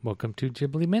Welcome to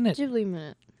Ghibli Minute. Ghibli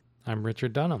Minute. I'm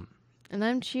Richard Dunham. And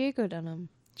I'm Chieko Dunham.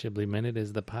 Ghibli Minute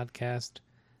is the podcast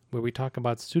where we talk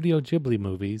about Studio Ghibli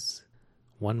movies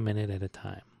 1 minute at a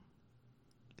time.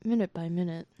 Minute by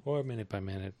minute. Or minute by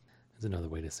minute is another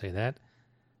way to say that.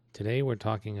 Today we're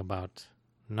talking about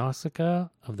Nausicaa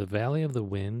of the Valley of the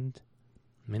Wind,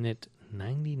 minute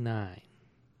 99.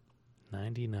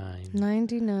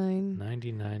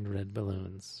 99 red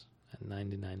balloons at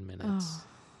 99 minutes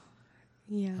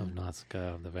of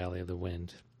Nausicaa of the Valley of the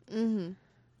Wind.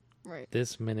 Mm-hmm. Right.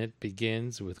 This minute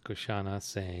begins with Kushana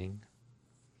saying,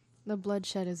 "The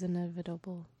bloodshed is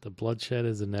inevitable." "The bloodshed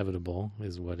is inevitable,"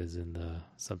 is what is in the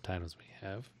subtitles we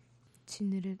have.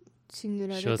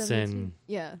 Shosen.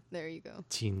 Yeah, there you go.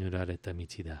 Chinurareta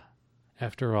michi da.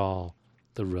 After all,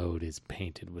 the road is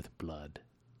painted with blood.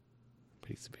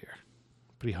 Pretty severe.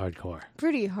 Pretty hardcore.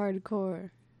 Pretty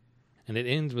hardcore. And it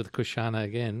ends with Kushana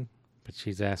again, but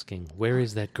she's asking, where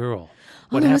is that girl?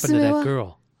 What happened to that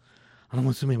girl? What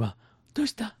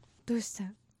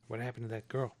happened to that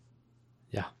girl?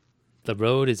 Yeah. The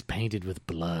road is painted with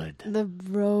blood. The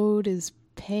road is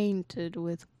painted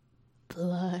with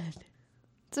blood.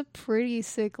 It's a pretty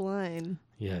sick line.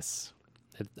 Yes.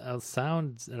 It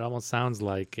almost sounds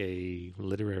like a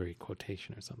literary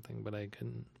quotation or something, but I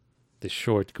couldn't. The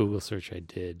short Google search I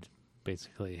did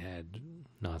basically had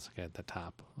Nausicaa at the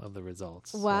top of the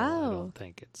results. Wow. So I don't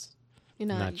think it's... I'm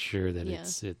not sure that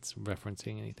it's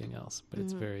referencing anything else, but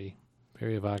it's very,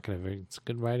 very evocative. It's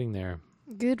good writing there.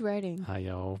 Good writing.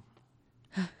 Hayao.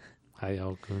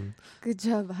 Hayao-kun. Good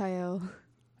job, Hayao.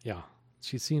 Yeah.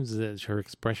 She seems that her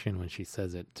expression when she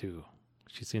says it, too.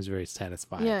 She seems very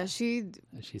satisfied. Yeah, she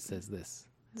says this.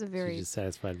 It's a very... She's just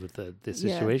satisfied with the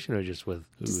situation or just with,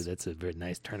 that's a very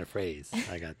nice turn of phrase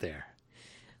I got there.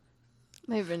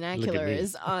 My vernacular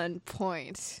is on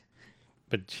point.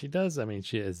 But she does,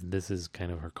 this is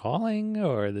kind of her calling,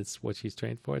 or that's what she's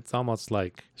trained for. It's almost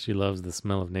like she loves the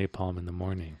smell of napalm in the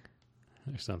morning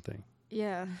or something.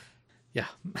 Yeah. Yeah.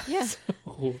 Yeah.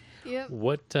 So, yep.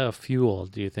 what fuel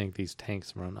do you think these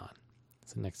tanks run on?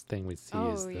 So the next thing we see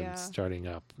is them starting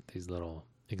up these little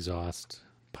exhaust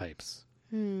pipes,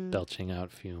 belching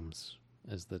out fumes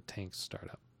as the tanks start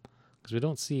up. Because we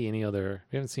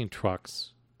haven't seen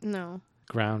trucks. No.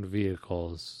 Ground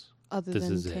vehicles. Other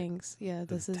than tanks. Yeah,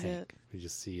 this is it. We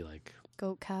just see like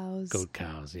goat cows.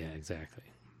 Yeah, exactly.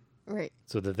 Right.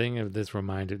 So the thing of this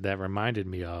reminded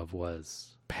me of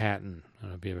was Patton. I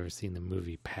don't know if you've ever seen the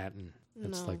movie Patton.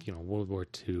 It's like, World War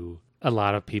II. A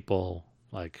lot of people,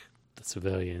 like the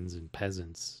civilians and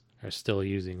peasants, are still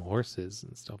using horses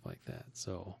and stuff like that.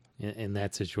 So in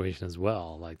that situation as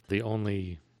well, like the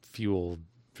only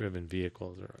fuel-driven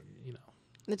vehicles are,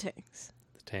 the tanks.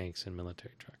 Tanks and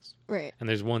military trucks. Right. And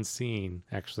there's one scene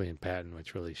actually in Patton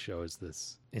which really shows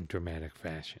this in dramatic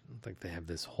fashion. Like they have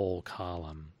this whole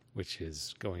column which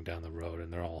is going down the road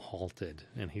and they're all halted.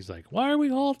 And he's like, why are we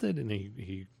halted? And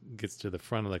he gets to the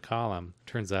front of the column.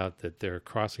 Turns out that they're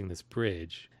crossing this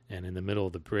bridge, and in the middle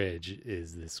of the bridge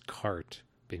is this cart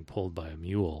being pulled by a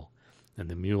mule, and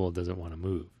the mule doesn't want to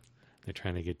move. They're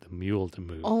trying to get the mule to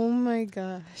move. Oh my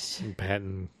gosh. And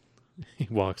Patton... he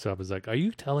walks up and is like, are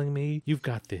you telling me you've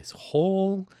got this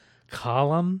whole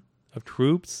column of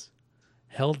troops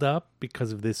held up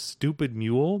because of this stupid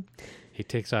mule? He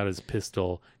takes out his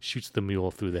pistol, shoots the mule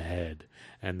through the head,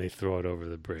 and they throw it over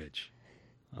the bridge.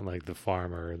 And like the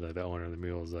farmer, the owner of the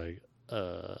mule is like,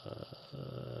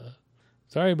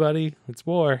 sorry, buddy, it's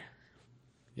war.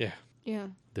 Yeah. Yeah.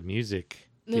 The music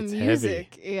gets heavy.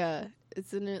 Yeah.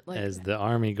 Isn't it like... as the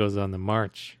army goes on the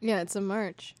march. Yeah, it's a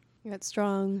march. You got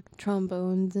strong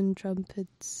trombones and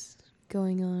trumpets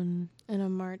going on in a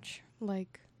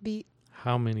march-like beat.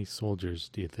 How many soldiers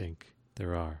do you think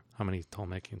there are? How many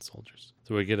Tolmekian soldiers?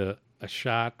 So we get a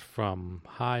shot from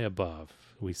high above.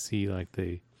 We see like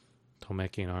the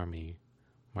Tolmekian army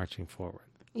marching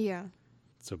forward. Yeah.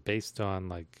 So based on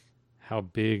like how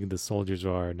big the soldiers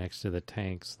are next to the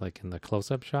tanks, like in the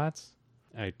close-up shots,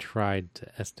 I tried to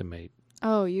estimate.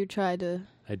 Oh, you tried to...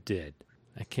 I did.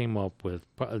 I came up with,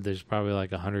 there's probably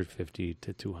like 150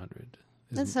 to 200.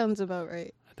 That sounds about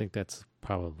right. I think that's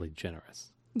probably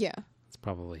generous. Yeah. It's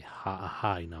probably a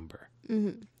high number.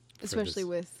 Mm-hmm. Especially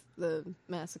with the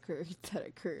massacre that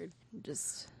occurred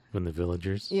just... When the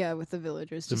villagers? Yeah, with the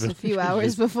villagers just a few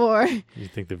hours before. You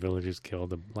think the villagers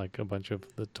killed a bunch of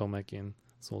the Tolmekian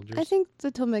soldiers? I think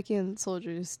the Tolmekian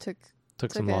soldiers took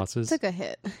some losses? Took a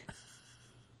hit.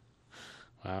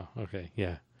 Wow, okay,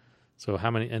 yeah. So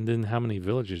how many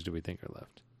villagers do we think are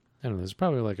left? I don't know, there's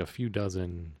probably like a few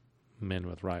dozen men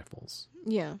with rifles.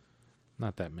 Yeah.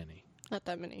 Not that many. Not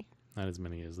that many. Not as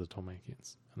many as the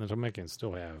Tolmekians. And the Tolmekians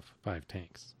still have 5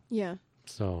 tanks. Yeah.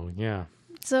 So, yeah,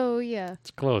 So, yeah.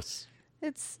 it's close.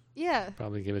 It's, yeah.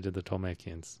 Probably give it to the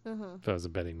Tolmekians Uh-huh. if I was a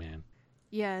betting man.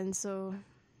 Yeah, and so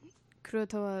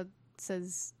Kurotowa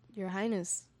says, Your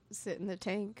Highness, sit in the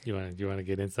tank. You want to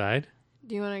get inside?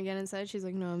 Do you want to get inside? She's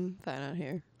like, no, I'm fine out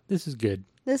here. This is good.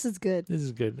 This is good. This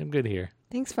is good. I'm good here.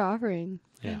 Thanks for offering.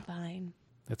 Yeah. I'm fine.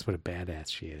 That's what a badass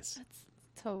she is.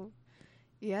 So,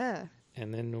 yeah.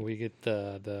 And then we get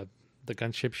the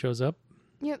gunship shows up.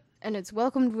 Yep. And it's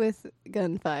welcomed with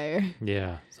gunfire.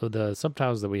 Yeah. So the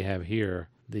subtitles that we have here,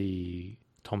 the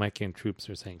Tolmekian troops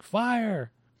are saying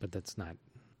fire, but that's not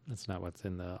what's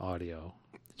in the audio,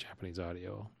 the Japanese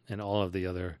audio, and all of the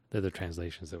other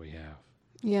translations that we have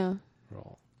Yeah. are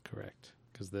all correct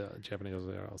because the Japanese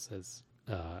audio says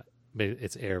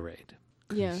it's air raid.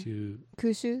 Yeah. Kushu,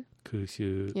 Kushu?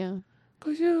 kushu, Yeah.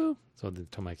 kushu. So the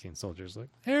Tolmekian soldiers like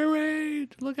air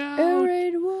raid, look out! Air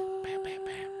raid war. Bam, bam,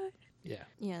 bam. Yeah.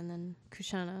 Yeah, and then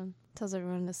Kushana tells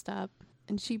everyone to stop.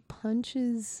 And she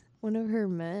punches one of her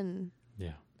men.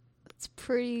 Yeah. It's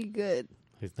pretty good.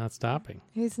 He's not stopping.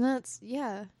 He's not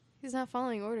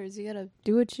following orders. You gotta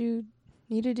do what you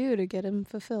need to do to get him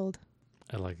fulfilled.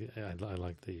 I like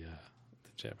the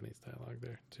Japanese dialogue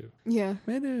there too. Yeah.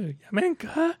 Menu,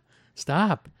 Yamenka,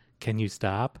 stop. Can you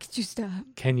stop? Could you stop?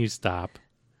 Can you stop?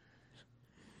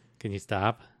 Can you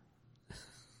stop?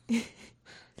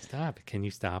 Stop. Can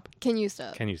you stop? Can you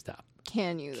stop? Can you stop?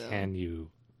 Can you though? Can you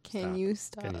Can you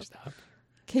stop? Can you stop?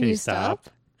 Can you stop?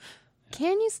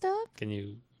 Can you stop? Can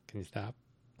you stop?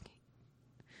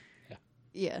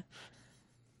 Yeah.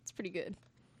 It's pretty good.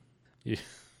 It's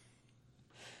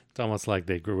almost like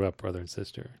they grew up brother and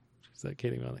sister. She's like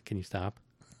kidding about it. Can you stop?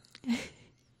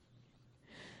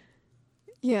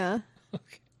 Yeah.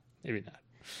 Okay. Maybe not.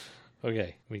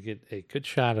 Okay. We get a good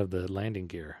shot of the landing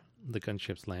gear, the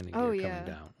gunship's landing gear coming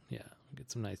down. Yeah. We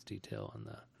get some nice detail on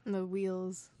The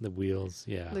wheels. the wheels.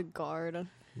 Yeah. The guard.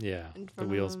 Yeah, in the front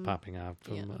of wheels them. popping out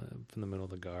from Yeah. from the middle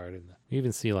of the guard, and you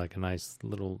even see like a nice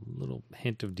little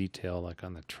hint of detail, like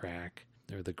on the track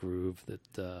or the groove that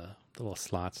the little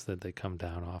slots that they come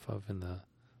down off of in the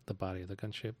body of the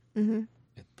gunship. Mm-hmm.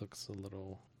 It looks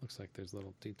like there's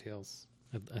little details.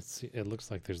 It looks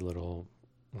like there's little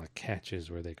like catches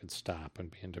where they could stop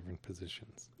and be in different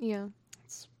positions. Yeah.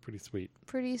 It's pretty sweet,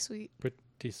 Pretty sweet.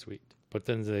 pretty sweet. But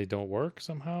then they don't work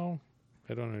somehow.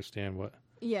 I don't understand what.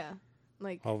 Yeah.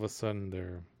 Like All of a sudden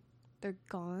they're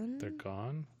gone. They're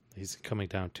gone. He's coming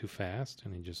down too fast,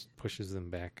 and he just pushes them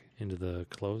back into the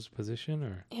closed position.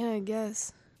 Or Yeah, I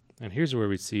guess. and here's where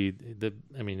we see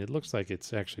I mean, it looks like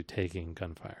it's actually taking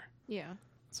gunfire. Yeah.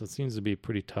 So it seems to be a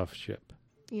pretty tough ship.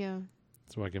 Yeah.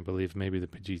 So I can believe maybe the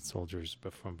Pajit soldiers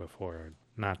from before are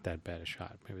not that bad a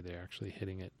shot. Maybe they're actually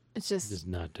hitting it, It's just just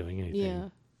not doing anything. yeah.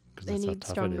 'Cause They that's how need tough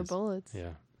it stronger is. bullets.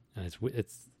 Yeah, and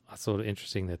it's also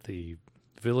interesting that the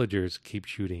villagers keep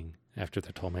shooting after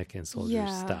the Tolmekian soldiers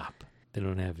Yeah. stop. They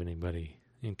don't have anybody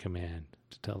in command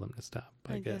to tell them to stop.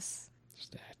 I guess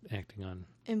just acting on,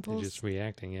 they're Impulse. just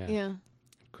reacting. Yeah. Yeah.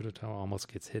 Kurotawa almost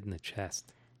gets hit in the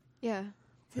chest. Yeah.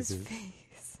 His Like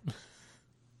face.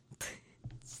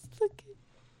 Just look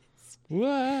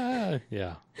Wah!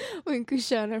 Yeah, when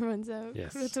Kushana runs out.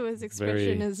 Yes. Kurotowa's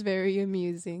expression Very- is very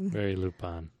amusing. very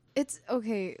Lupin. It's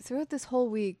okay. Throughout this whole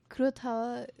week,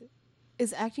 Kurotawa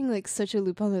is acting like such a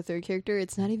Lupin the Third character.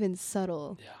 It's not even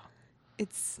subtle. Yeah,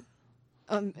 It's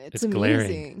It's amusing.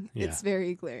 glaring. Yeah. It's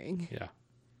very glaring. yeah,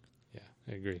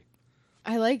 I agree.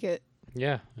 I like it,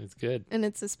 Yeah, it's good. and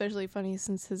it's especially funny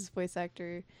since his voice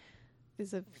actor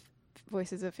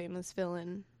voices a famous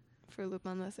villain for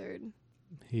Lupin the Third.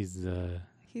 He's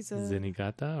He's a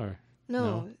Zenigata or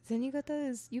no. Zenigata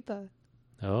is Yupa.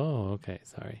 oh, okay,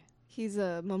 sorry, He's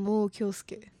a Mamo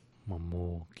Kyosuke.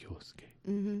 Momo Kyosuke.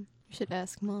 Mm-hmm. You should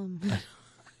ask Mom.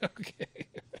 Okay,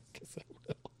 I guess I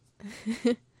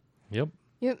will. Yep,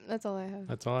 Yep, that's all I have.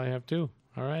 that's all I have too.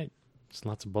 All right, just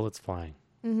lots of bullets flying.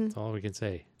 Mm-hmm. That's all we can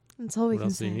say. That's all we What can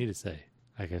else do say you need to say?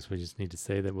 I guess we just need to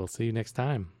say that we'll see you next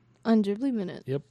time. on Ghibli Minute. Yep.